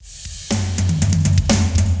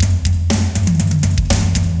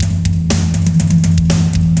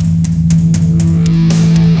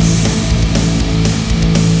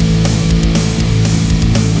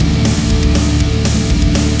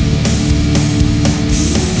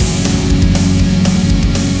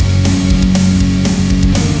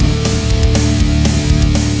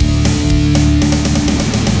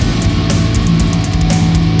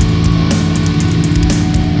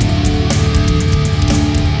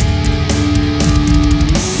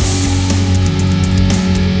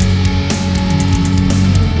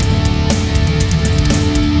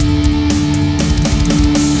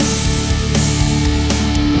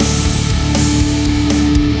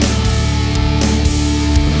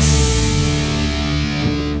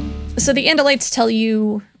So the Andalites tell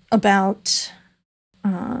you about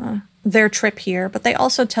their trip here, but they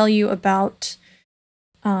also tell you about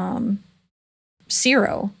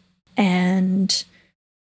Ciro and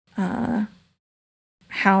how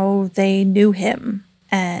they knew him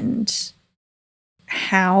and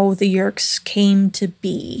how the Yeerks came to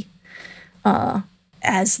be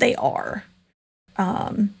as they are.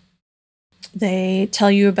 They tell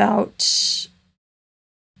you about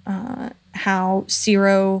how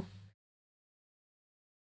Ciro,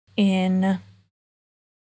 in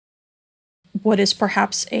what is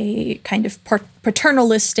perhaps a kind of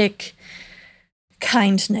paternalistic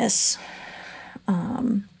kindness,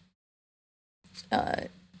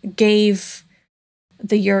 gave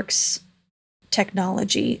the Yeerks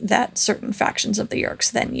technology that certain factions of the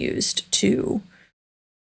Yeerks then used to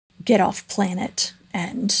get off planet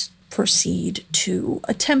and proceed to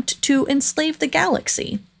attempt to enslave the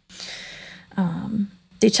galaxy.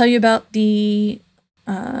 They tell you about the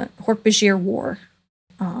Hork-Bajir War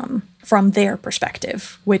from their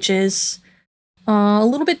perspective, which is a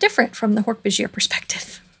little bit different from the Hork-Bajir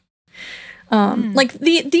perspective. Like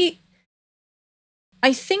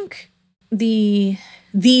I think these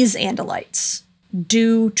Andalites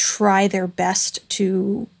do try their best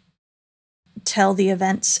to tell the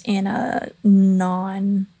events in a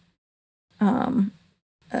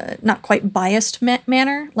not quite biased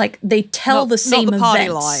manner. Like they tell the same not the party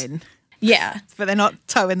events. line. Yeah. But they're not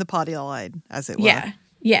towing the party line, as it were.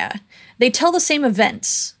 Yeah. They tell the same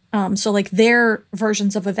events. So like their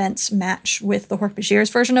versions of events match with the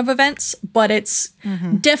Hork-Bajir's version of events, but it's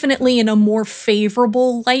definitely in a more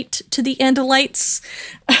favorable light to the Andalites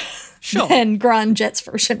than Grand Jet's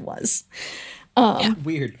version was.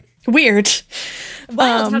 Weird. Wild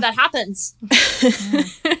how that happens.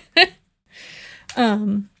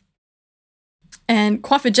 And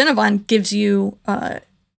Quafa Genevan gives you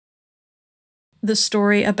the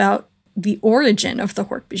story about the origin of the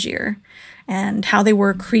Hork-Bajir and how they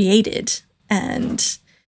were created, and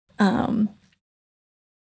the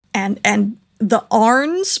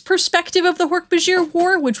Arn's perspective of the Hork-Bajir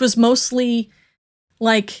War, which was mostly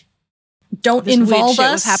like, don't this involve weird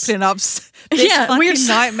us. Shit was happening this fucking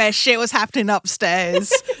nightmare shit was happening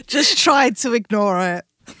upstairs. Just tried to ignore it.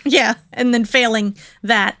 Yeah, and then failing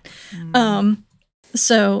that.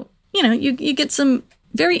 So, you get some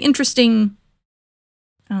very interesting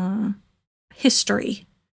history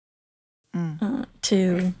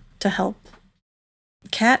to help.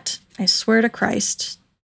 Cat, I swear to Christ.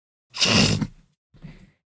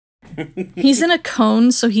 He's in a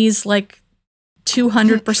cone, so he's like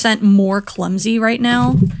 200% more clumsy right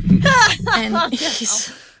now. And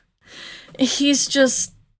he's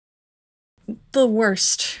just the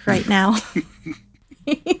worst right now.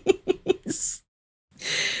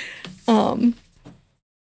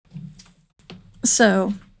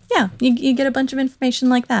 So yeah, you get a bunch of information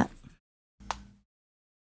like that.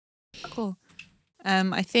 Cool.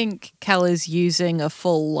 I think Kel is using a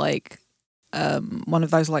full one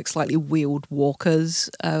of those slightly wheeled walkers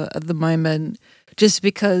at the moment, just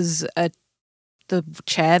because the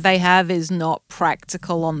chair they have is not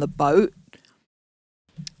practical on the boat.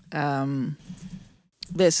 But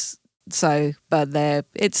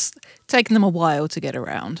it's taken them a while to get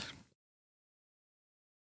around.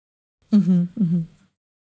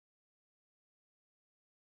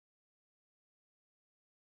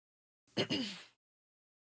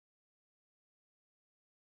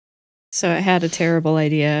 So I had a terrible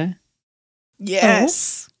idea.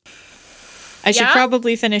 Yes. I should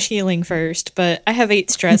probably finish healing first, but I have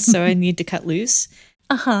 8 stress, so I need to cut loose.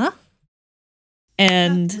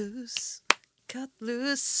 And cut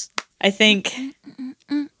loose. I think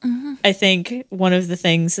one of the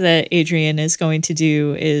things that Adrian is going to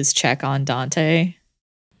do is check on Dante.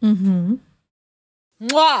 Mwah!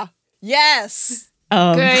 Yes.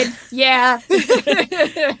 Good. Yeah.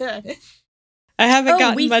 I haven't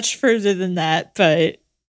gotten much further than that, but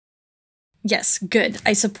yes, good.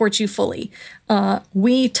 I support you fully.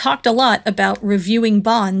 We talked a lot about reviewing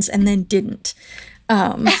bonds and then didn't.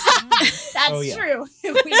 That's true.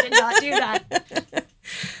 We did not do that.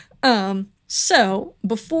 So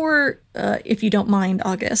before, if you don't mind,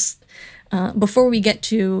 August, before we get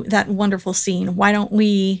to that wonderful scene, why don't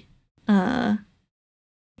we kind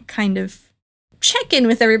of check in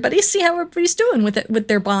with everybody, see how everybody's doing with it, with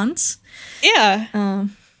their bonds. Yeah.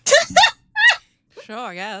 Sure,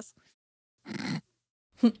 I guess.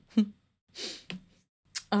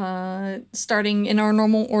 Starting in our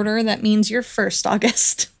normal order, that means you're first,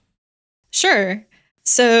 August. Sure.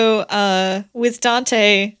 So, with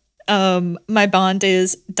Dante, My bond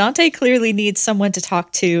is Dante clearly needs someone to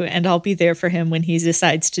talk to, and I'll be there for him when he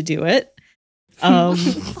decides to do it.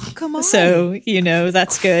 Come on. So,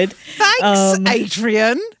 that's good. Thanks,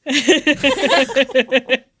 Adrian.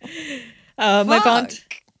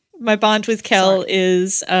 My bond with Kel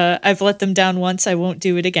is I've let them down once, I won't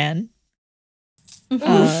do it again.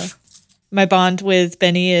 My bond with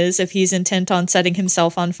Benny is if he's intent on setting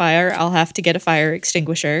himself on fire, I'll have to get a fire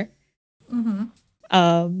extinguisher.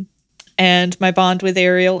 And my bond with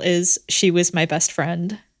Ariel is she was my best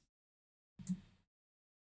friend.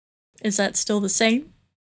 Is that still the same?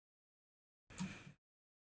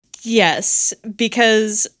 Yes,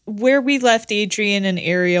 because where we left Adrian and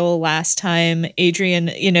Ariel last time, Adrian,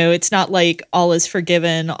 it's not like all is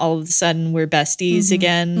forgiven. All of a sudden we're besties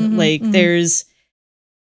again.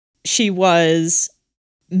 She was,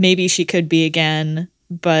 maybe she could be again,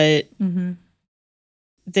 but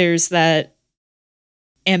there's that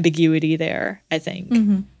ambiguity there, I think.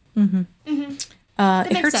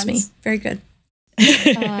 It hurts me. Very good.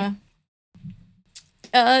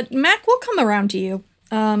 Mac, we'll come around to you.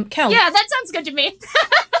 Kel. Yeah, that sounds good to me.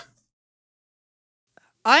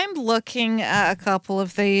 I'm looking at a couple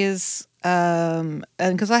of these, and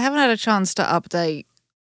because I haven't had a chance to update,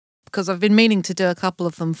 because I've been meaning to do a couple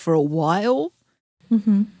of them for a while.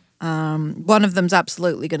 One of them's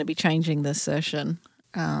absolutely going to be changing this session.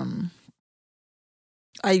 I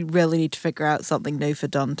really need to figure out something new for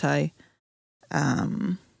Dante.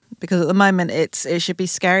 Because at the moment it should be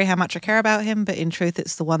scary how much I care about him, but in truth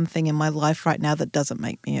it's the one thing in my life right now that doesn't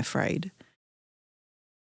make me afraid.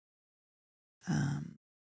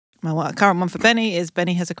 My current one for Benny is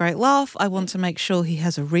Benny has a great laugh. I want to make sure he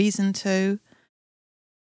has a reason to.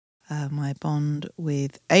 My bond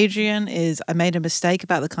with Adrian is I made a mistake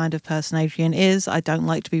about the kind of person Adrian is. I don't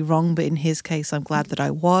like to be wrong, but in his case I'm glad that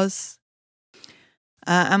I was.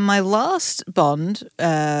 And my last bond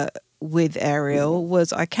with Ariel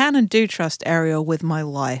was I can and do trust Ariel with my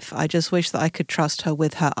life. I just wish that I could trust her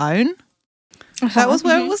with her own. That was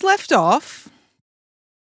where it was left off.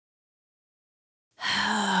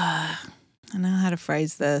 I know how to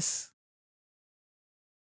phrase this.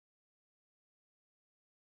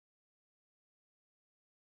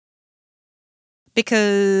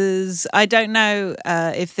 Because I don't know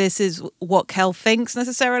if this is what Kel thinks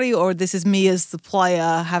necessarily, or this is me as the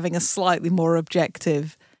player having a slightly more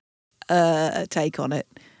objective take on it.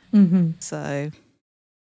 So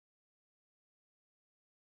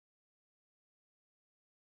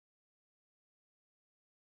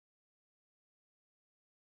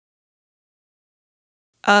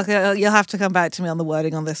okay, you'll have to come back to me on the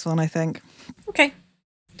wording on this one, I think. Okay.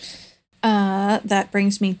 That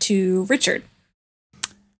brings me to Richard.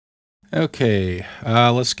 Okay,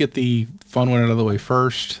 let's get the fun one out of the way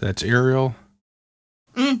first. That's Ariel.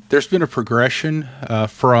 There's been a progression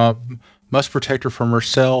from must protect her from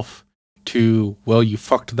herself to, well, you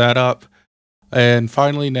fucked that up. And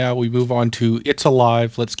finally now we move on to it's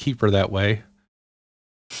alive, let's keep her that way.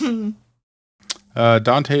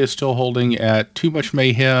 Dante is still holding at too much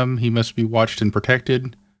mayhem, he must be watched and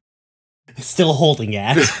protected. Still holding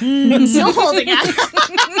at. Still holding at.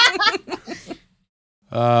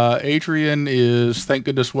 Adrian is, thank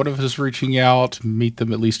goodness one of us is reaching out, meet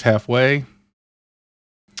them at least halfway.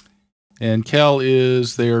 And Kel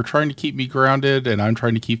is, they are trying to keep me grounded, and I'm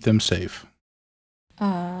trying to keep them safe.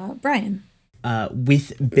 Brian.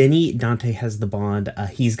 With Benny, Dante has the bond.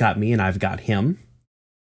 He's got me, and I've got him.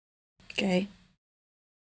 Okay.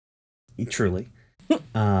 Truly.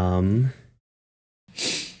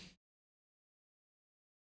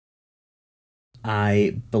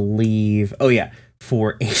 I believe... Oh, yeah.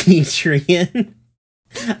 For Adrian,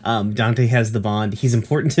 Dante has the bond. He's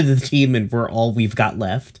important to the team, and we're all we've got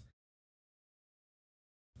left.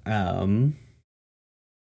 Then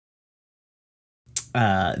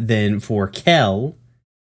for Kel,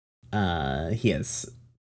 he has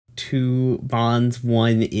two bonds.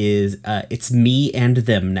 One is it's me and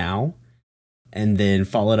them now, and then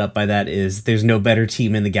followed up by that is there's no better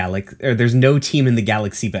team in the galaxy, or there's no team in the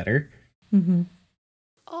galaxy better.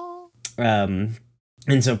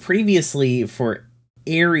 And so previously for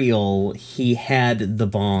Ariel, he had the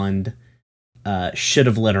bond, should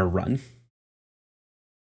have let her run.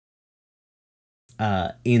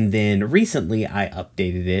 And then recently I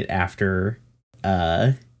updated it after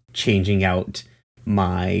changing out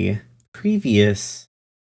my previous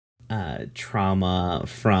trauma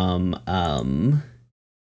from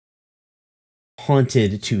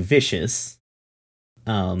haunted to vicious.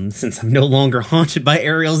 Since I'm no longer haunted by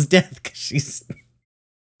Ariel's death because she's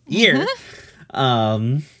here.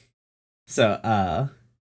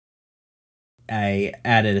 I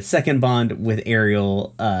added a second bond with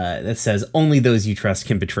Ariel that says only those you trust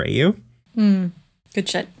can betray you. Good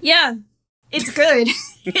shit. Yeah, it's good.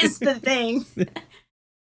 Is the thing.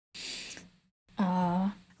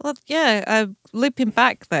 Well, yeah, looping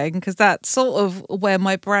back then, because that's sort of where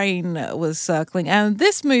my brain was circling. And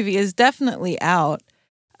this movie is definitely out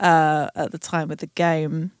at the time of the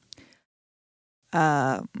game.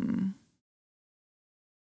 So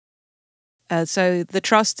the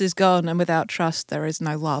trust is gone, and without trust, there is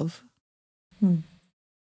no love.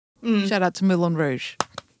 Shout out to Moulin Rouge.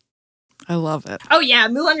 I love it. Oh yeah,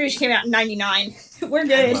 Moulin Rouge came out in 99. We're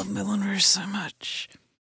good. I love Moulin Rouge so much.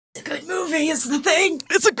 It's a good movie, is the thing.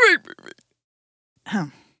 It's a great movie.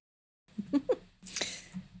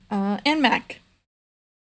 And Mac.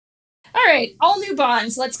 All right, all new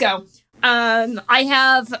bonds. Let's go. I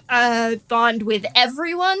have a bond with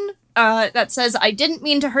everyone that says I didn't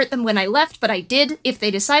mean to hurt them when I left, but I did. If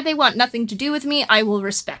they decide they want nothing to do with me, I will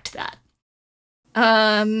respect that.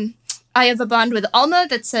 I have a bond with Alma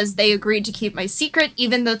that says they agreed to keep my secret,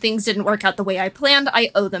 even though things didn't work out the way I planned. I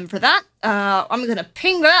owe them for that. I'm gonna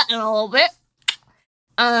ping that in a little bit.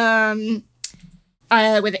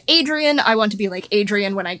 With Adrian, I want to be like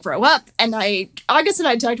Adrian when I grow up. And August and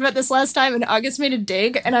I talked about this last time, and August made a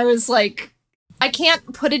dig, and I was like, I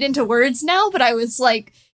can't put it into words now, but I was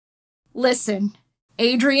like, listen,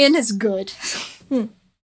 Adrian is good. With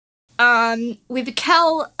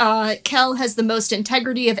Kel, Kel has the most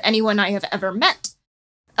integrity of anyone I have ever met.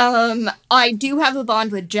 I do have a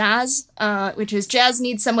bond with Jazz, which is Jazz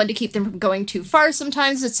needs someone to keep them from going too far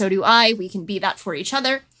sometimes, and so do I. We can be that for each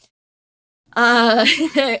other.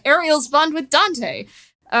 Ariel's bond with Dante,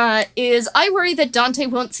 is I worry that Dante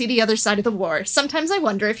won't see the other side of the war. Sometimes I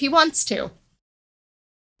wonder if he wants to.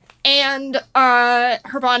 And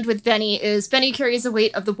her bond with Benny is Benny carries the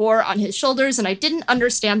weight of the war on his shoulders, and I didn't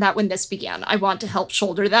understand that when this began. I want to help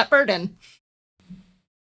shoulder that burden.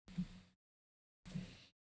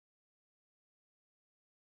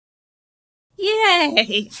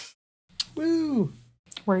 Yay! Woo!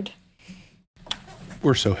 Word.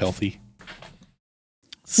 We're so healthy.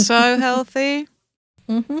 So healthy.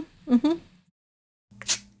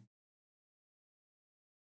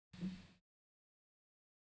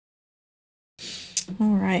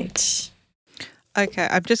 All right. Okay,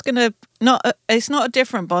 I'm just gonna it's not a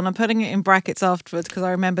different bond. I'm putting it in brackets afterwards because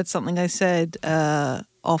I remembered something I said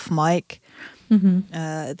off mic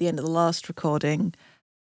at the end of the last recording,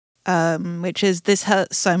 which is this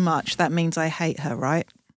hurts so much that means I hate her, right?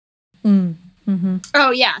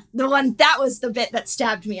 Oh yeah, the one that was the bit that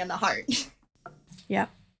stabbed me in the heart. Yeah.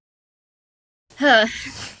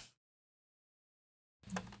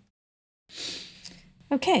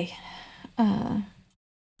 Okay.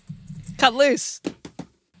 Cut loose.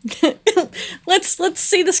 Let's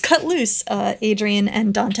see this cut loose, Adrian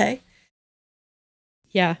and Dante.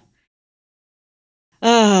 Yeah.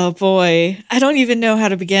 Oh boy, I don't even know how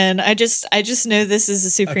to begin. I just know this is a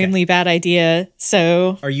supremely bad idea.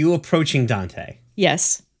 So, Are you approaching Dante?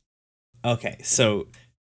 yes. Okay, so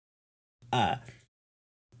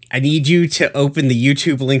I need you to open the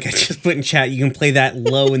YouTube link I just put in chat. You can play that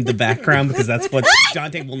low in the background because that's what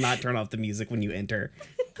Dante will not turn off the music when you enter.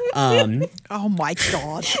 Oh my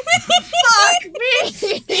god. Fuck me!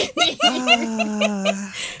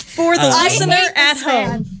 For the listener hate at this home.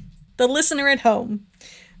 man. The listener at home.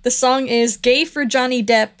 The song is Gay for Johnny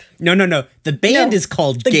Depp. No. The band No, is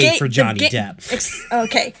called the Gay gay- for the Johnny gay- Depp.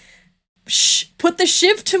 Okay. Shh. Put the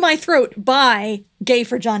shiv to my throat by Gay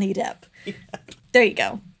for Johnny Depp. There you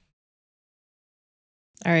go.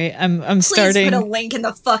 All right, I'm Please starting. put a link in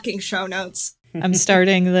the fucking show notes. I'm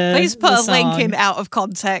starting the. Please put the a link in song. out of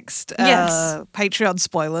context. Yes. Patreon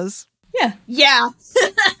spoilers. Yeah. Yeah.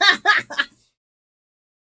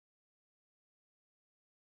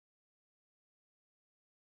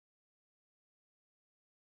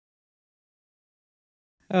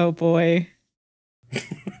 Oh boy.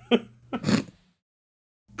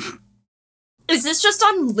 Is this just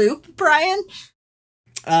on loop, Brian?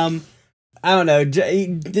 I don't know.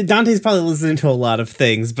 Dante's probably listening to a lot of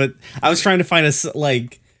things, but I was trying to find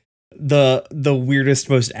the weirdest,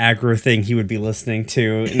 most aggro thing he would be listening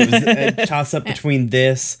to, and it was a toss up between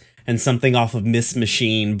this and something off of Miss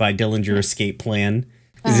Machine by Dillinger Escape Plan.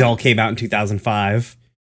 These all came out in 2005.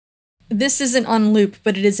 This isn't on loop,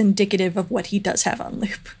 but it is indicative of what he does have on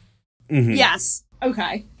loop. Mhm. Yes.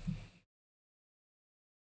 Okay.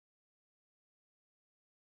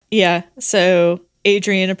 Yeah. So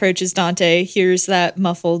Adrian approaches Dante, hears that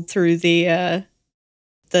muffled through the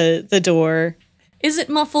door. Is it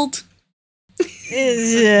muffled?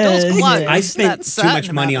 Those close. I spent That's too much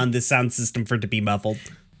certain money amount. on this sound system for it to be muffled.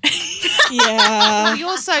 Yeah. We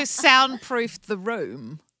also soundproofed the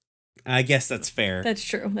room. I guess that's fair. That's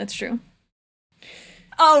true. That's true.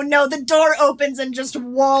 Oh no, the door opens and just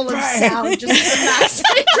wall of sound just smacks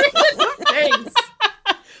Adrian in the face.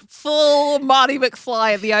 Full Marty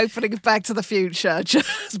McFly at the opening of Back to the Future.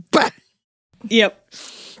 Just bang. Yep.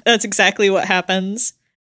 That's exactly what happens.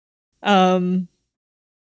 And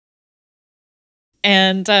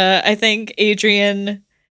I think Adrian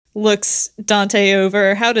looks Dante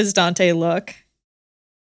over. How does Dante look?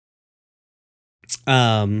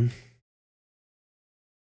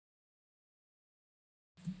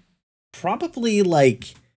 Probably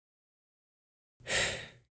like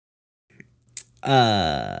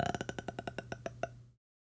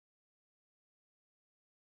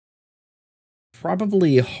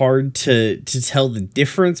probably hard to tell the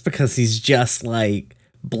difference because he's just like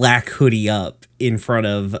black hoodie up in front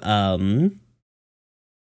of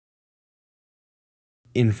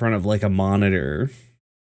like a monitor.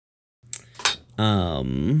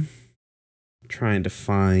 Trying to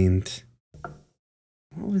find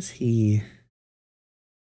what was he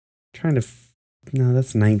trying to no,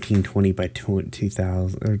 that's 1920 by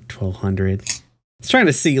 2000 or 1200. I was trying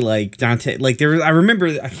to see like Dante, like there was, I'm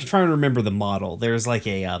trying to remember the model. There's like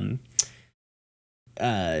a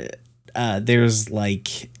there's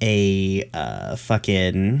like a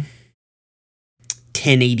fucking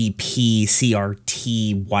 1080p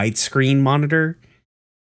CRT widescreen monitor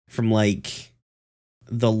from like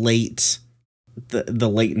the late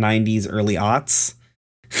 90s, early aughts.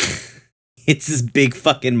 It's this big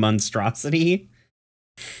fucking monstrosity.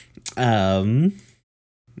 And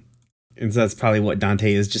so that's probably what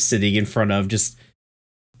Dante is just sitting in front of, just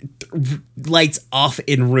lights off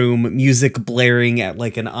in room, music blaring at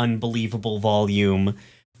like an unbelievable volume.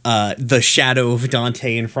 The shadow of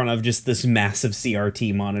Dante in front of just this massive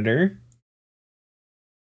CRT monitor.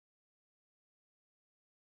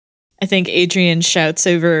 I think Adrian shouts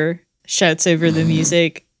over the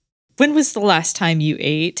music. When was the last time you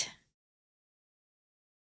ate?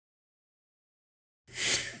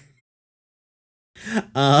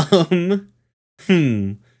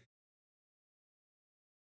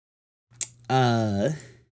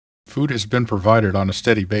 Food has been provided on a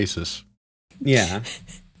steady basis. Yeah.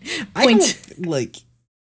 I don't, like,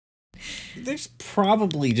 there's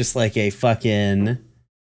probably just like a fucking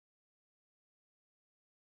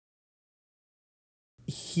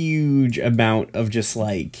huge amount of just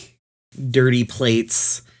like dirty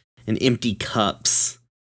plates and empty cups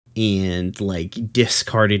and like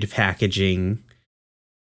discarded packaging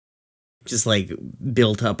just like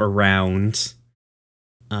built up around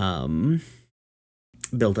him.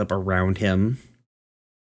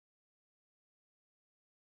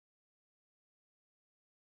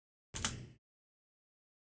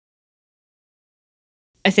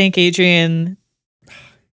 I think Adrian,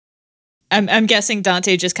 I'm guessing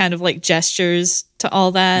Dante just kind of like gestures to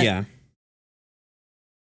all that. Yeah.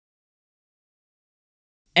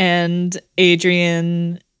 And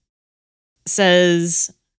Adrian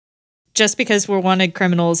says, just because we're wanted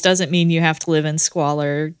criminals doesn't mean you have to live in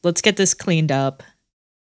squalor. Let's get this cleaned up.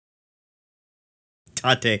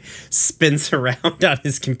 Dante spins around on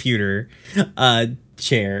his computer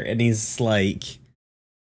chair and he's like,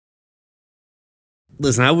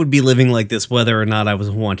 listen, I would be living like this whether or not I was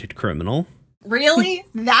a wanted criminal. Really?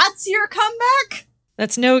 That's your comeback?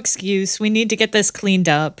 That's no excuse. We need to get this cleaned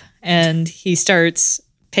up. And he starts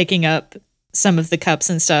picking up some of the cups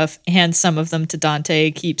and stuff, hands some of them to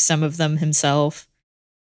Dante, keeps some of them himself.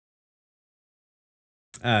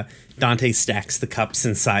 Dante stacks the cups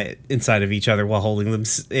inside of each other while holding them,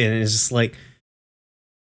 and is just like,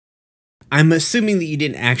 I'm assuming that you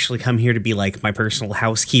didn't actually come here to be like my personal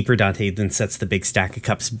housekeeper. Dante then sets the big stack of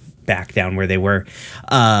cups back down where they were.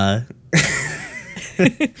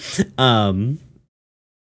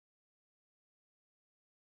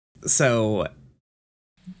 So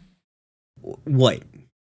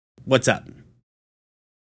what's up?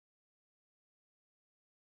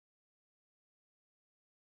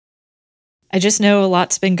 I just know a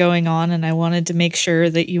lot's been going on and I wanted to make sure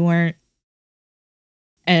that you weren't.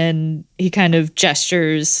 And he kind of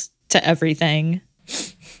gestures to everything.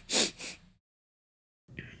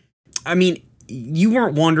 I mean, you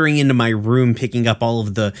weren't wandering into my room picking up all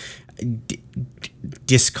of the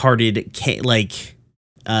discarded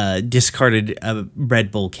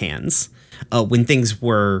Red Bull cans when things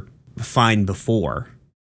were fine before.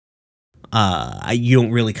 You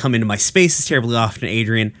don't really come into my spaces terribly often,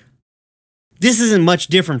 Adrian. This isn't much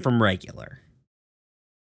different from regular.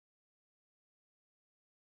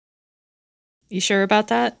 You sure about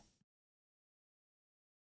that?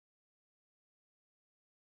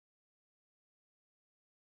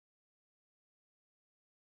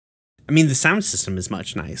 I mean, the sound system is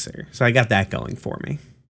much nicer, so I got that going for me.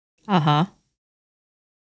 Uh-huh.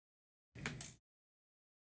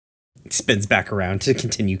 Spins back around to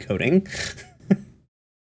continue coding.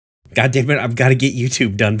 God damn it, I've got to get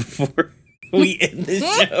YouTube done before we end this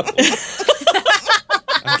show.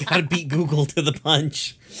 I've got to beat Google to the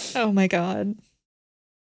punch. Oh my god.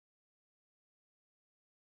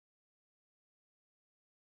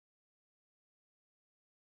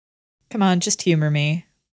 Come on, just humor me.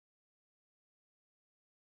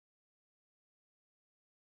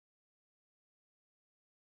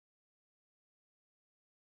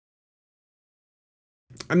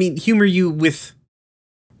 I mean, humor you with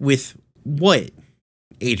what,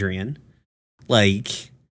 Adrian?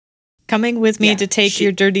 Like, Coming with me Yeah, to take shit.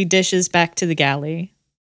 your dirty dishes back to the galley.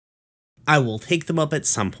 I will take them up at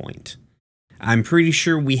some point. I'm pretty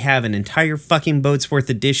sure we have an entire fucking boat's worth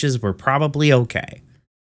of dishes. We're probably okay.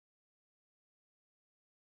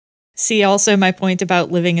 See also my point about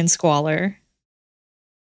living in squalor.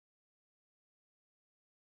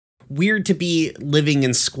 Weird to be living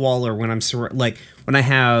in squalor when I'm when I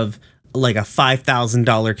have like a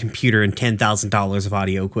 $5,000 computer and $10,000 of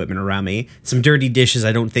audio equipment around me. Some dirty dishes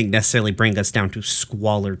I don't think necessarily bring us down to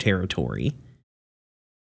squalor territory.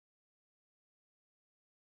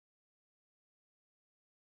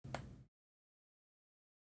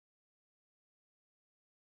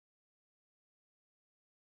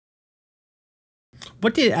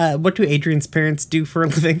 What do Adrian's parents do for a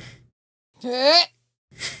living?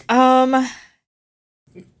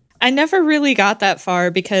 I never really got that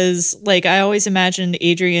far because, like, I always imagined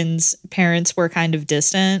Adrian's parents were kind of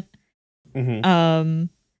distant. Mm-hmm.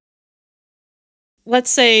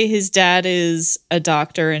 Let's say his dad is a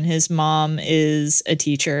doctor and his mom is a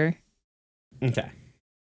teacher, Okay.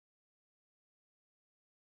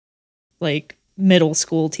 like middle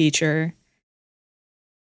school teacher.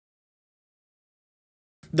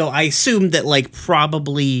 Though I assume that, like,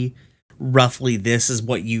 probably roughly this is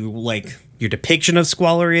what you, like, your depiction of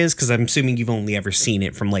squalor is, because I'm assuming you've only ever seen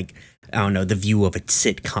it from, like, I don't know, the view of a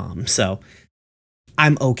sitcom, so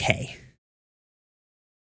I'm okay.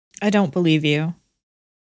 I don't believe you.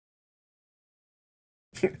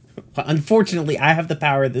 Unfortunately, I have the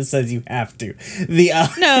power that says you have to.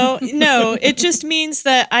 No, it just means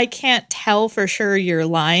that I can't tell for sure you're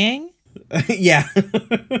lying. Yeah.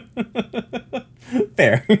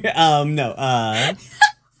 Fair. No, I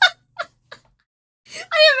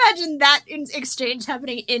imagine that exchange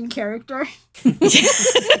happening in character.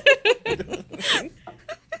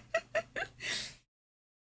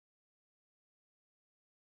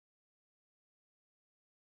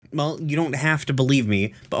 well, you don't have to believe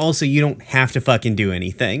me, but also you don't have to fucking do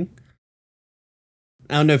anything.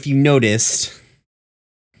 I don't know if you noticed,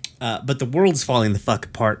 but the world's falling the fuck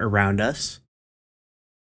apart around us.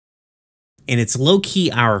 And it's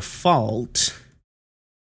low-key our fault.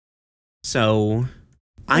 So,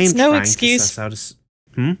 I That's am no trying excuse. to suss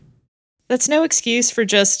out That's no excuse for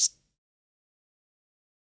just...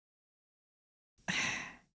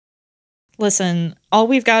 Listen, all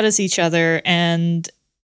we've got is each other, and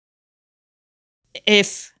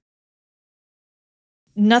if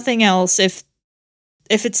nothing else, if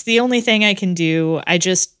it's the only thing I can do, I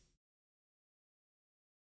just...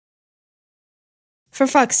 For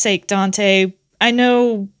fuck's sake, Dante, I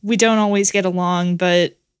know we don't always get along,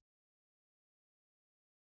 but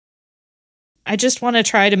I just want to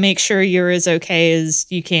try to make sure you're as okay as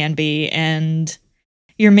you can be, and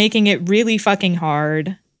you're making it really fucking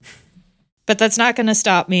hard. But that's not going to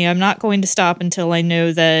stop me. I'm not going to stop until I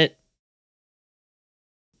know that...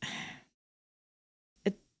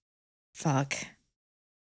 Fuck.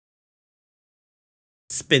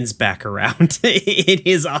 spins back around in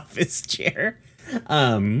his office chair.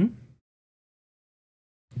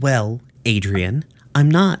 Well, Adrian, I'm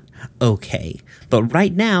not okay. But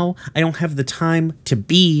right now, I don't have the time to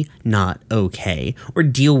be not okay or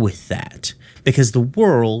deal with that. Because the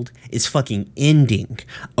world is fucking ending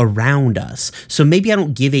around us. So maybe I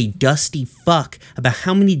don't give a dusty fuck about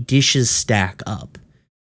how many dishes stack up.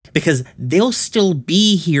 Because they'll still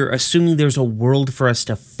be here assuming there's a world for us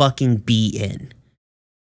to fucking be in.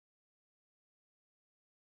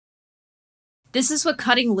 This is what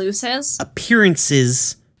cutting loose is.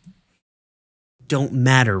 Appearances don't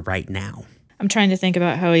matter right now. I'm trying to think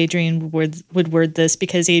about how Adrian would word this,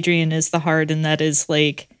 because Adrian is the heart, and that is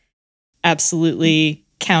like absolutely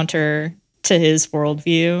counter to his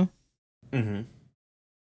worldview. Mm-hmm.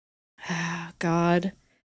 God.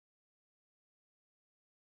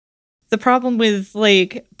 The problem with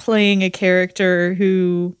like playing a character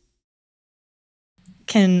who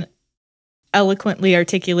can eloquently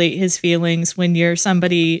articulate his feelings when you're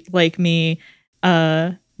somebody like me,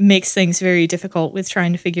 makes things very difficult with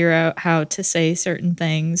trying to figure out how to say certain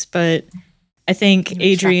things. But I think Can you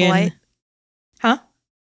Adrian... extrapolate? Huh?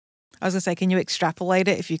 I was going to say, can you extrapolate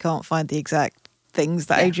it if you can't find the exact things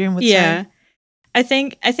that Yeah. Adrian would Yeah. say? I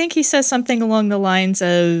think he says something along the lines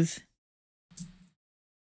of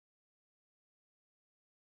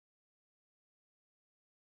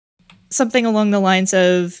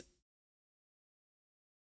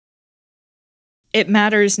it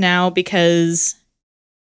matters now because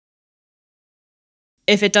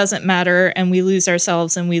if it doesn't matter and we lose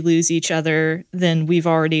ourselves and we lose each other, then we've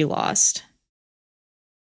already lost.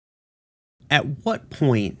 At what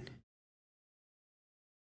point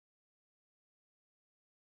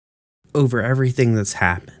over everything that's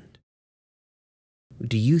happened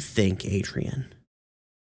do you think, Adrian,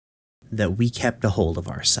 that we kept a hold of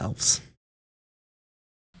ourselves?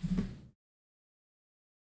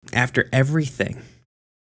 After everything,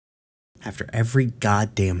 after every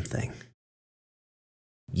goddamn thing,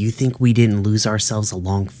 you think we didn't lose ourselves a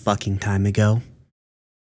long fucking time ago?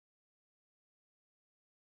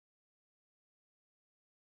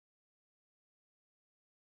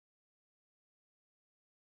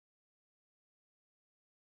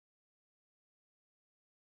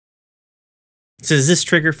 So does this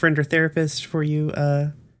trigger friend or therapist for you?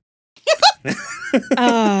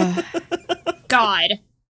 God.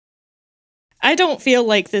 I don't feel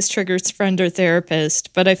like this triggers friend or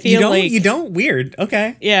therapist, but I feel like you don't? Weird.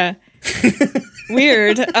 Okay. Yeah.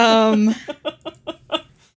 Weird.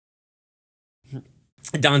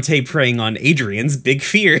 Dante preying on Adrian's big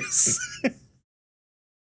fears.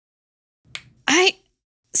 I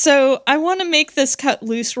want to make this cut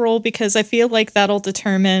loose roll because I feel like that'll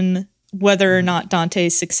determine whether or not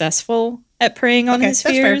Dante's successful at preying on his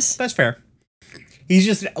fears. That's fair. He's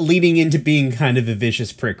just leading into being kind of a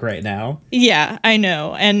vicious prick right now. Yeah, I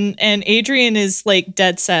know. And Adrian is like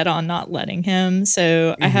dead set on not letting him.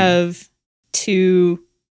 So I have 2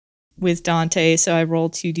 with Dante, so I roll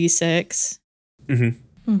 2d6.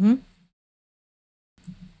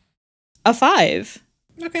 A 5.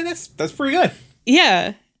 Okay, that's pretty good.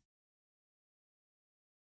 Yeah.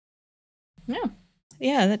 Yeah.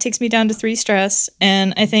 Yeah, that takes me down to 3 stress.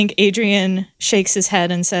 And I think Adrian shakes his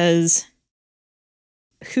head and says,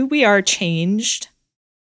 who we are changed.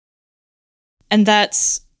 And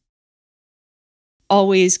that's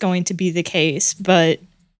always going to be the case, but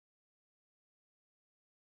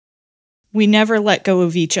we never let go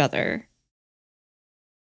of each other.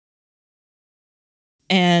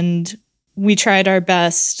 And we tried our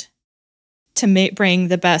best to bring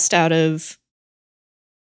the best out of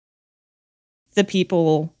the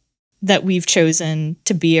people that we've chosen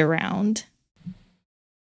to be around.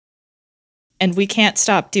 And we can't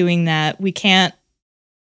stop doing that. We can't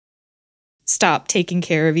stop taking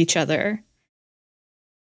care of each other.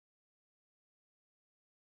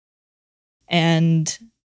 And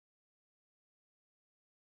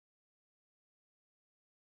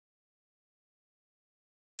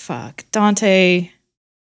fuck, Dante,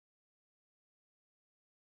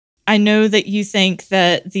 I know that you think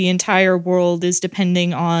that the entire world is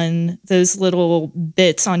depending on those little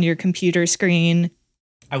bits on your computer screen.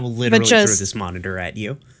 I will literally throw this monitor at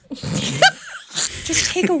you.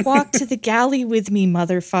 Just take a walk to the galley with me,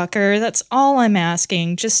 motherfucker. That's all I'm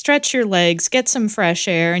asking. Just stretch your legs, get some fresh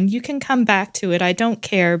air, and you can come back to it. I don't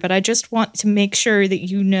care, but I just want to make sure that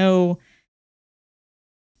you know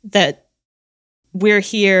that we're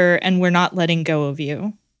here and we're not letting go of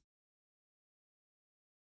you.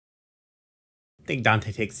 I think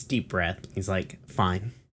Dante takes a deep breath. He's like,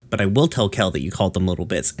 fine. But I will tell Kel that you called them little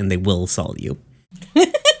bits, and they will assault you.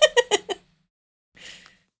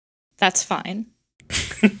 That's fine.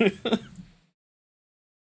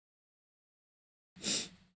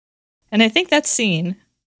 And I think that's scene.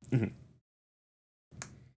 Mm-hmm.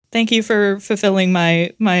 Thank you for fulfilling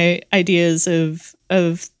my ideas of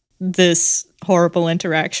this horrible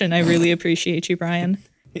interaction. I really appreciate you, Brian.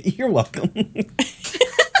 You're welcome.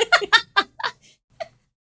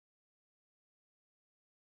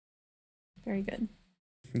 Very good.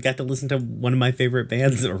 You got to listen to one of my favorite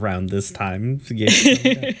bands around this time. So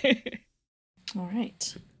All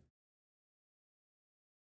right.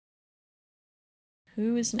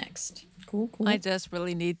 Who is next? Cool. I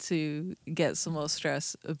desperately need to get some more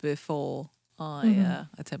stress before I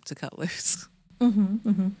attempt to cut loose.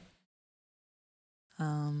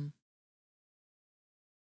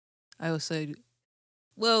 I also,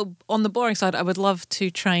 well, on the boring side, I would love to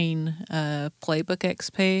train Playbook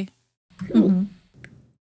XP.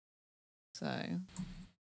 So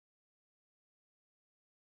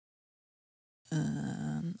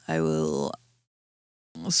I will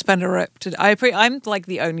spend a rep to. I'm like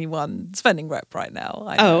the only one spending rep right now.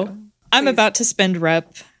 I know. I'm Please. about to spend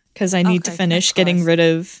rep because I need to Okay, finish thank getting Christ. rid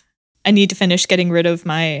of. I need to finish getting rid of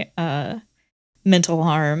my mental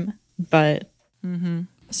harm. But Mm-hmm.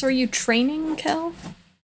 So are you training, Kel?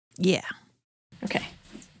 Yeah. Okay.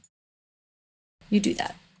 You do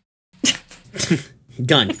that.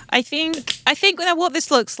 Done. I think that what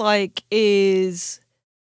this looks like is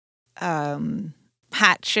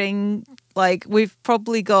hatching. Like we've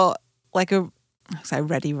probably got like I say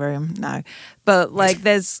ready room, no. But like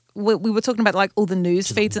there's we were talking about like all the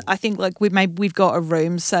news feeds. I think like we've got a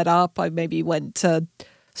room set up. I maybe went to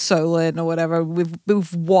Solon or whatever.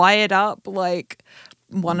 We've wired up like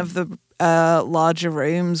one of the larger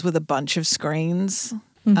rooms with a bunch of screens.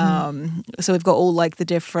 So we've got all like the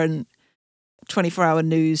different 24-hour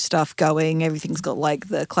news stuff going. Everything's got like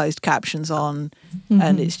the closed captions on,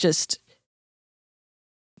 and it's just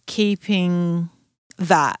keeping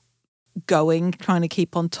that going, trying to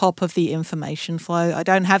keep on top of the information flow. I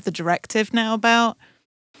don't have the directive now about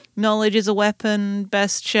knowledge is a weapon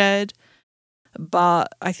best shared,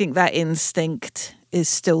 but I think that instinct is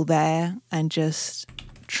still there, and just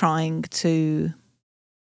trying to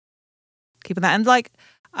keep that. And like,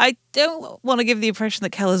 I don't want to give the impression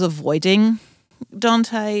that Keller's avoiding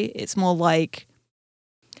Dante. It's more like,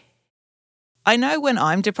 I know when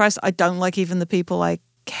I'm depressed, I don't like even the people I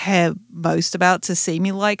care most about to see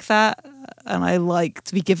me like that, and I like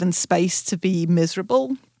to be given space to be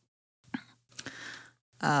miserable,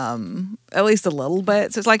 at least a little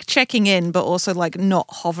bit. So it's like checking in, but also like not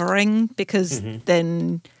hovering, because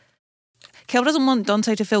then Kel doesn't want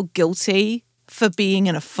Dante to feel guilty for being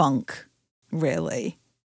in a funk, really,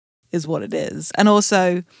 is what it is. And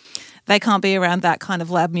also, they can't be around that kind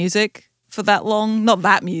of loud music for that long. Not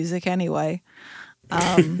that music, anyway.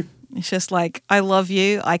 It's just like, I love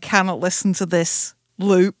you. I cannot listen to this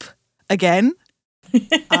loop again.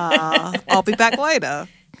 I'll be back later.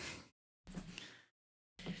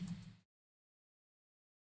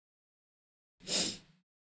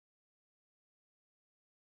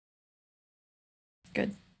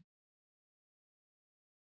 Good.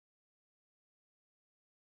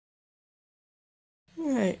 All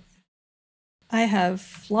right. I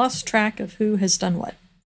have lost track of who has done what.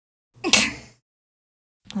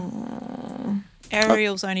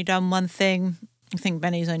 Ariel's only done one thing. I think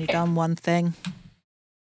Benny's only done one thing.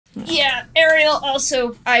 Yeah, Ariel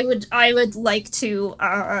also, I would like to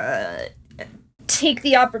take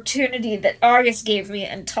the opportunity that August gave me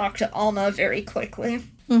and talk to Alma very quickly.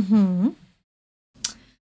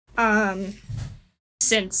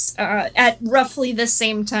 Since at roughly the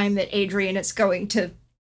same time that Adrian is going to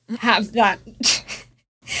have that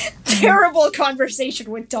terrible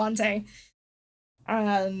conversation with Dante,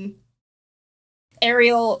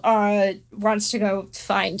 Ariel wants to go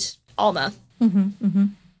find Alma.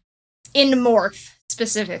 In Morph,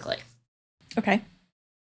 specifically. Okay.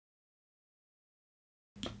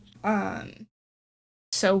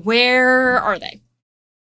 So where are they?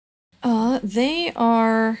 They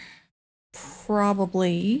are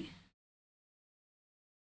probably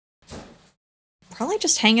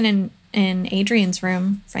just hanging in Adrian's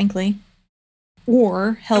room, frankly,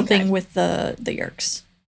 or helping with the Yerks.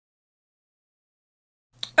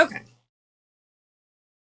 Okay.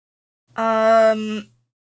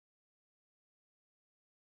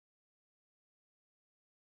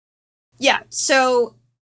 Yeah, so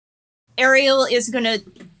Ariel is gonna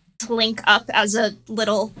slink up as a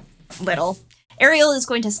little. Ariel is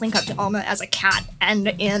going to slink up to Alma as a cat and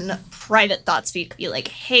in private thought speak be like,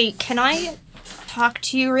 hey, can I talk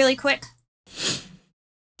to you really quick?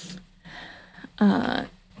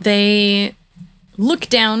 They look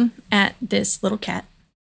down at this little cat,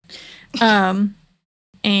 and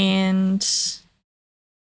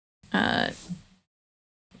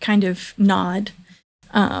kind of nod,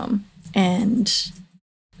 and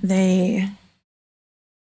they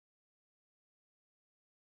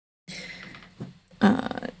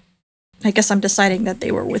I guess I'm deciding that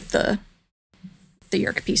they were with the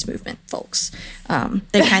Yerk Peace Movement folks.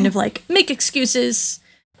 They kind of like make excuses,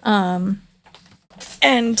 and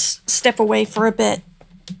step away for a bit.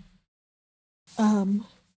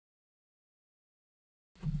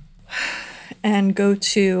 And go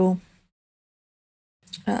to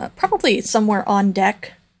probably somewhere on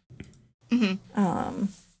deck,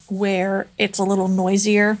 where it's a little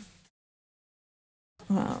noisier,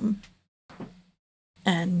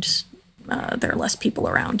 and there are less people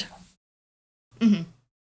around.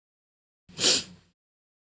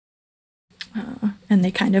 And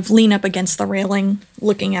they kind of lean up against the railing,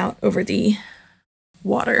 looking out over the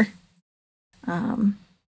water.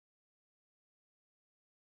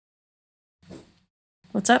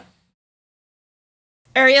 What's up?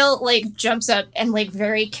 Ariel, like, jumps up and, like,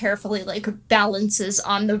 very carefully, like, balances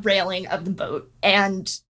on the railing of the boat.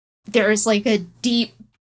 And there's, like, a deep,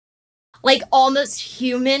 like, almost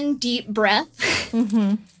human deep breath.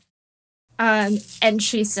 Mm-hmm. And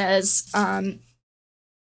she says,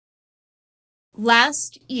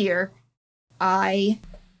 last year, I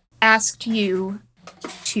asked you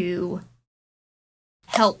to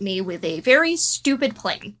help me with a very stupid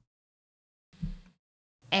plan.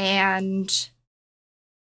 And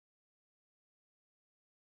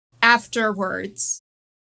afterwards,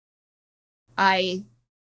 I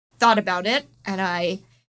thought about it, and I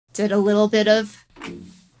did a little bit of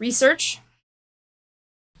research,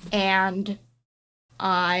 and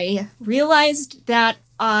I realized that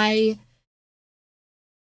I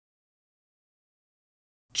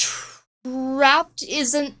trapped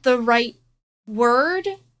isn't the right word,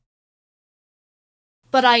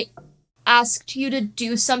 but I asked you to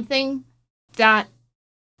do something that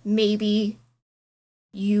maybe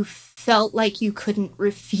you felt like you couldn't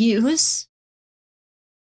refuse.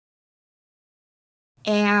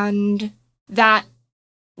 And that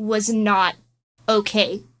was not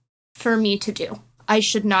okay for me to do. I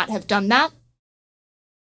should not have done that.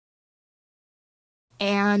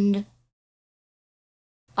 And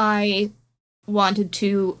I wanted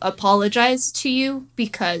to apologize to you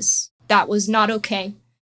because that was not okay.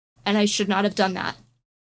 And I should not have done that.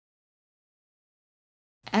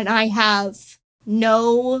 And I have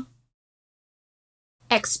no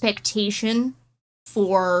expectation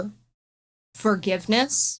for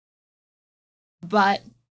forgiveness, but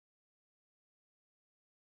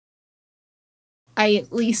I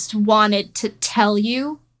at least wanted to tell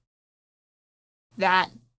you that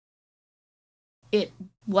it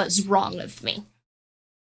was wrong of me.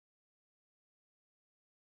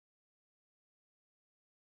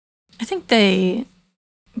 I think they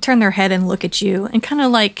turn their head and look at you and kind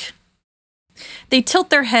of like they tilt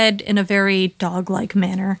their head in a very dog-like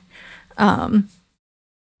manner.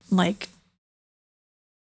 Like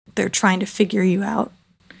they're trying to figure you out.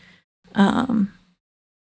 And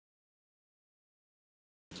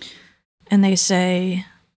they say,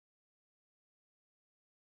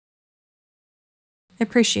 I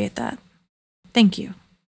appreciate that. Thank you.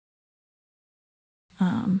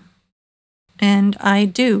 And I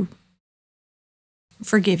do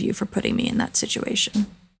forgive you for putting me in that situation.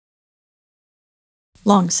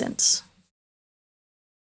 Long since.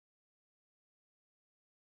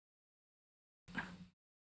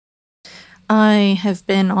 I have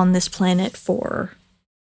been on this planet for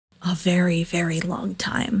a very, very long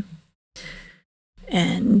time.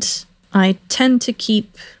 And I tend to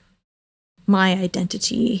keep my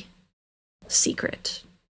identity secret.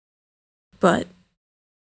 But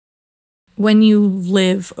when you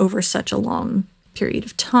live over such a long period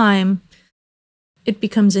of time, it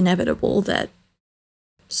becomes inevitable that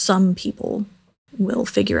some people will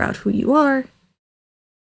figure out who you are,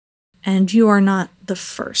 and you are not the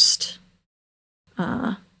first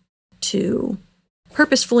to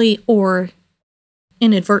purposefully or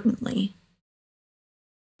inadvertently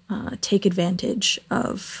take advantage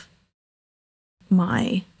of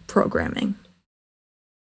my programming.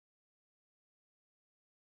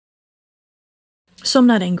 So I'm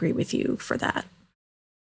not angry with you for that.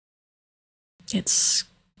 It's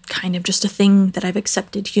kind of just a thing that I've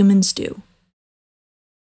accepted humans do.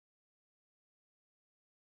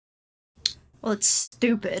 Well, it's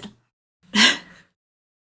stupid.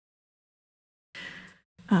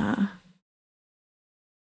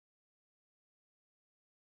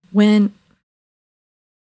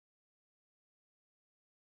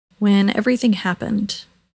 When everything happened,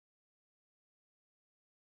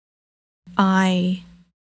 I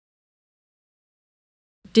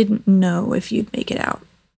didn't know if you'd make it out.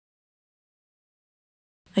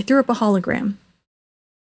 I threw up a hologram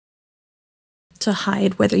to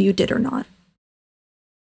hide whether you did or not.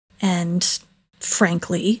 And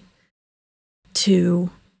frankly,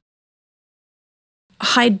 to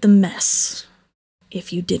hide the mess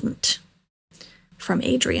if you didn't from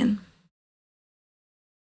Adrian.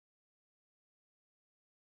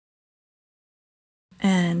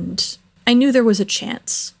 And I knew there was a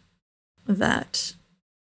chance that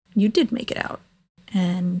you did make it out.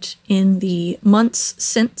 And in the months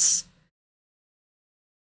since,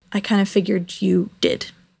 I kind of figured you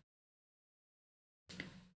did.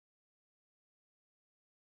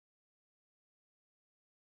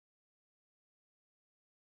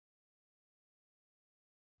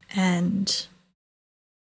 And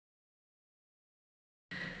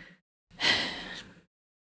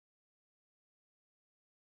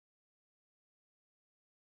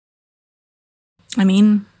I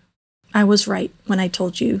mean, I was right when I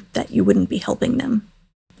told you that you wouldn't be helping them.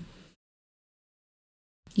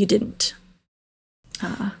 You didn't.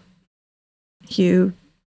 You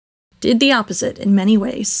did the opposite in many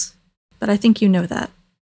ways, but I think you know that.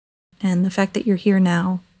 And the fact that you're here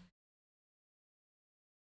now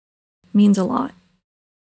means a lot.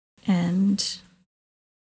 And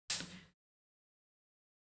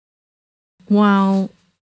while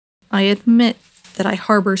I admit that I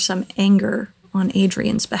harbor some anger on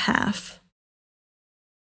Adrian's behalf,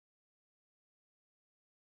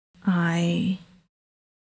 I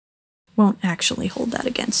won't actually hold that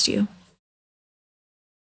against you.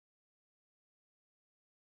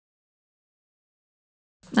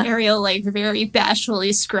 Ariel, like, very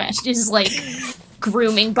bashfully scratched, is, like,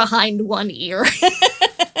 grooming behind one ear.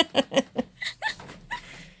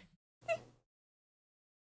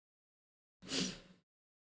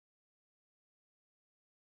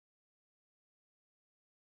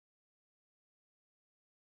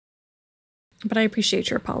 But I appreciate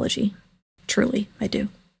your apology. Truly, I do.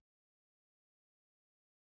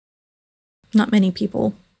 Not many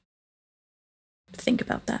people think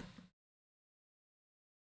about that.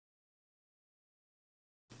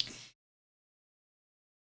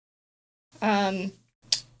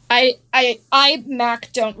 I,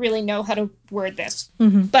 Mac, don't really know how to word this,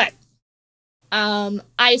 but, I,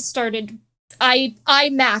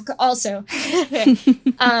 Mac, also,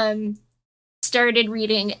 started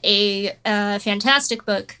reading a fantastic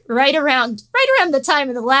book right around the time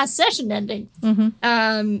of the last session ending,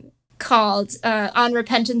 called On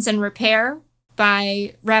Repentance and Repair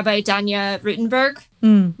by Rabbi Danya Rutenberg,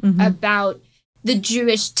 about the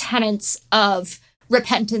Jewish tenets of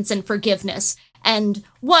repentance and forgiveness. And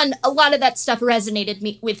a lot of that stuff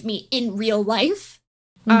resonated with me in real life,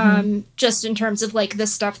 just in terms of, like, the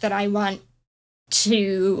stuff that I want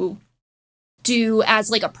to do as,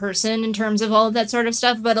 like, a person in terms of all of that sort of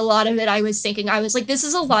stuff. But a lot of it, I was like, this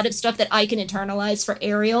is a lot of stuff that I can internalize for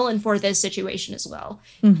Ariel and for this situation as well.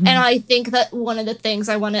 And I think that one of the things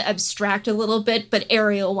I want to abstract a little bit, but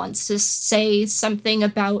Ariel wants to say something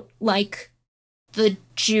about, like, the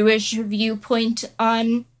Jewish viewpoint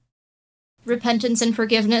on repentance and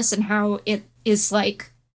forgiveness and how it is,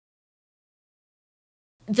 like,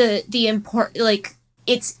 it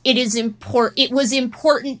was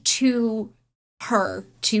important to her,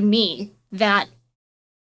 to me, that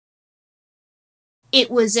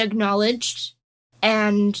it was acknowledged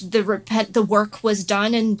and the work was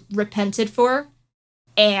done and repented for,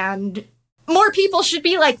 and more people should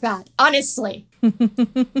be like that, honestly.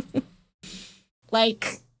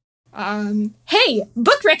 Like, hey,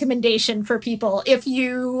 book recommendation for people. If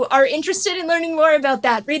you are interested in learning more about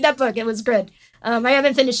that, read that book. It was good. I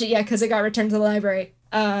haven't finished it yet because it got returned to the library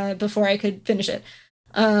before I could finish it.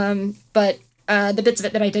 But the bits of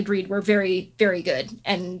it that I did read were very, very good.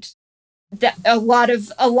 And a lot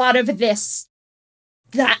of this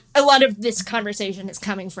conversation is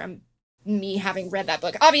coming from me having read that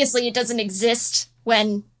book. Obviously, it doesn't exist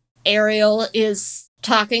when Ariel is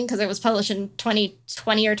talking because it was published in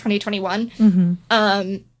 2020 or 2021.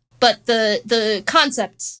 But the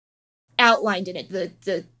concepts outlined in it,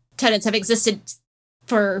 the tenets, have existed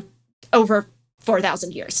for over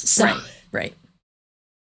 4,000 years. So. Right.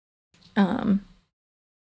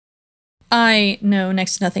 I know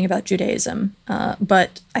next to nothing about Judaism,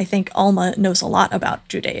 but I think Alma knows a lot about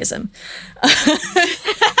Judaism.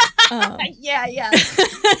 Yeah.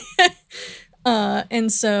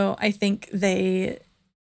 And so I think they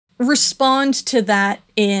respond to that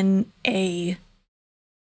in a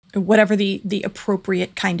whatever the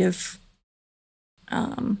appropriate kind of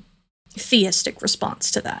theistic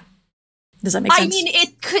response to that. Does that make sense? I mean,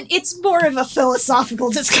 it's more of a philosophical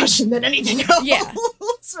discussion than anything else. Yeah.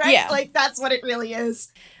 Right? Yeah. Like, that's what it really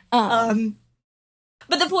is. But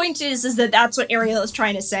the point is that that's what Ariel is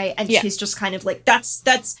trying to say, and she's just kind of like, that's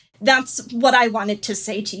what I wanted to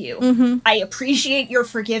say to you. I appreciate your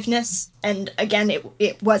forgiveness, and again,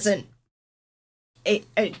 it wasn't...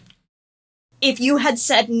 if you had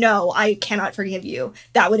said, no, I cannot forgive you,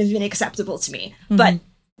 that would have been acceptable to me. But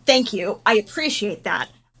thank you. I appreciate that.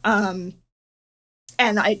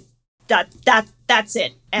 And that's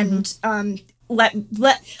it. And let me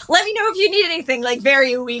know if you need anything. Like,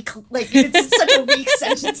 very weak. Like, it's such a weak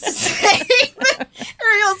sentence to say.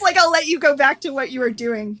 Ariel's like, I'll let you go back to what you were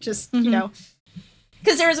doing. Just, you know.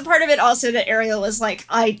 Because there was a part of it also that Ariel was like,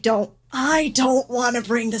 I don't want to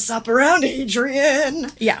bring this up around Adrian.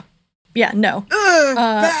 Yeah, no.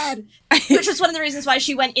 Bad. Which was one of the reasons why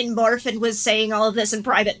she went in morph and was saying all of this in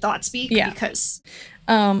private thought speak. Yeah. Because...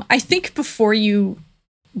 I think before you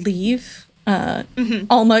leave,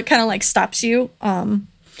 Alma kind of like stops you.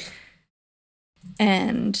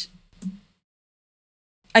 And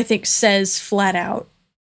I think says flat out,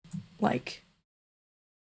 like,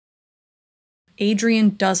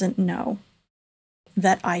 Adrian doesn't know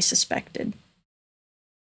that I suspected.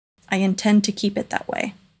 I intend to keep it that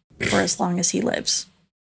way for as long as he lives.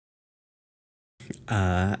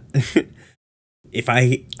 If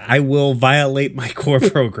I will violate my core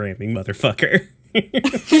programming, motherfucker.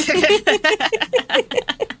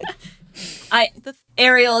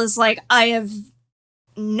 Ariel is like, I have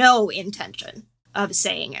no intention of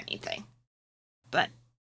saying anything. But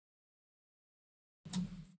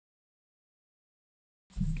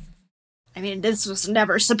I mean, this was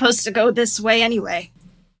never supposed to go this way anyway.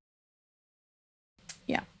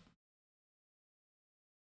 Yeah.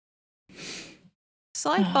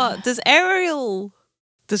 Sidebar, does Ariel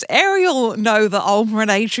know that Alma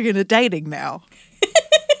and Adrian are dating now?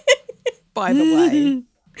 By the way.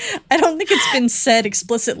 I don't think it's been said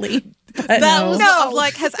explicitly. But No,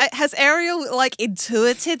 like has Ariel like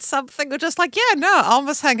intuited something or just like, yeah, no,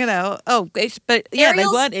 Alma's hanging out. But yeah, they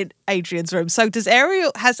weren't in Adrian's room. So has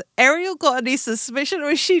Ariel got any suspicion, or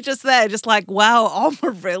is she just there, just like, wow, Alma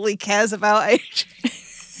really cares about Adrian?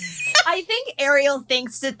 I think Ariel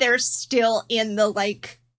thinks that they're still in the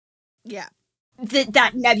like, Yeah.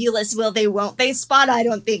 that nebulous will they won't they spot. I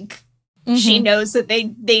don't think she knows that they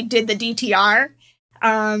did the DTR.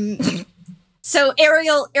 So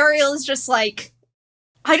Ariel is just like,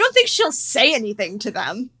 I don't think she'll say anything to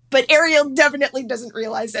them, but Ariel definitely doesn't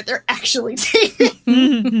realize that they're actually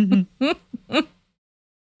dating.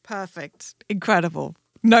 Perfect. Incredible.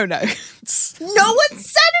 No. No one said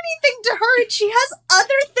anything to her, and she has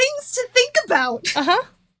other things to think about. Uh-huh.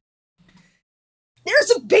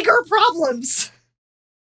 There's bigger problems.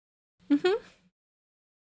 Mm-hmm.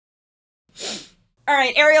 All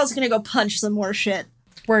right, Ariel's gonna go punch some more shit.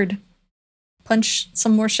 Word. Punch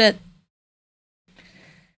some more shit.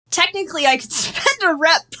 Technically, I could spend a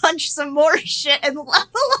rep, punch some more shit, and level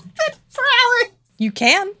up in 4 hours. You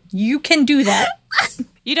can. You can do that.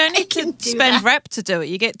 You don't need to do spend that. rep to do it.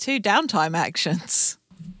 You get 2 downtime actions.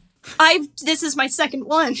 This is my second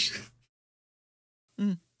one.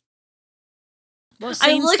 Well,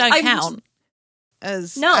 scenes don't count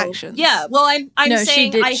as actions. Yeah, well, I'm no,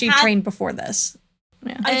 saying she trained before this.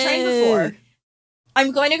 Yeah. I trained before.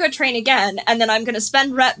 I'm going to go train again, and then I'm going to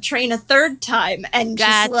spend rep, train a third time, and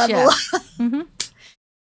just Gotcha. level up.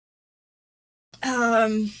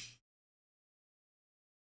 Mm-hmm.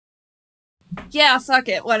 Yeah, fuck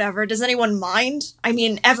it, whatever. Does anyone mind? I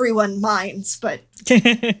mean, everyone minds, but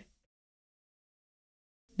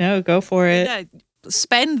No, go for it. No,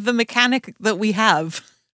 spend the mechanic that we have,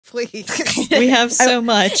 please. We have so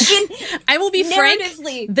much. I will be frank.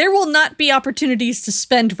 narratively, There will not be opportunities to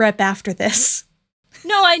spend rep after this.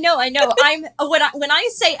 no, I know. When I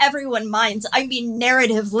say everyone minds, I mean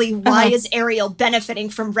narratively. Why is Ariel benefiting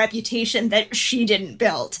from reputation that she didn't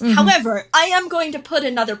build? However, I am going to put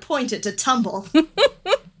another point into Tumble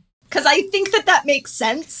because I think that makes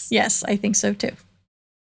sense. Yes, I think so too.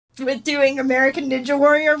 With doing American Ninja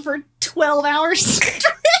Warrior for 12 hours.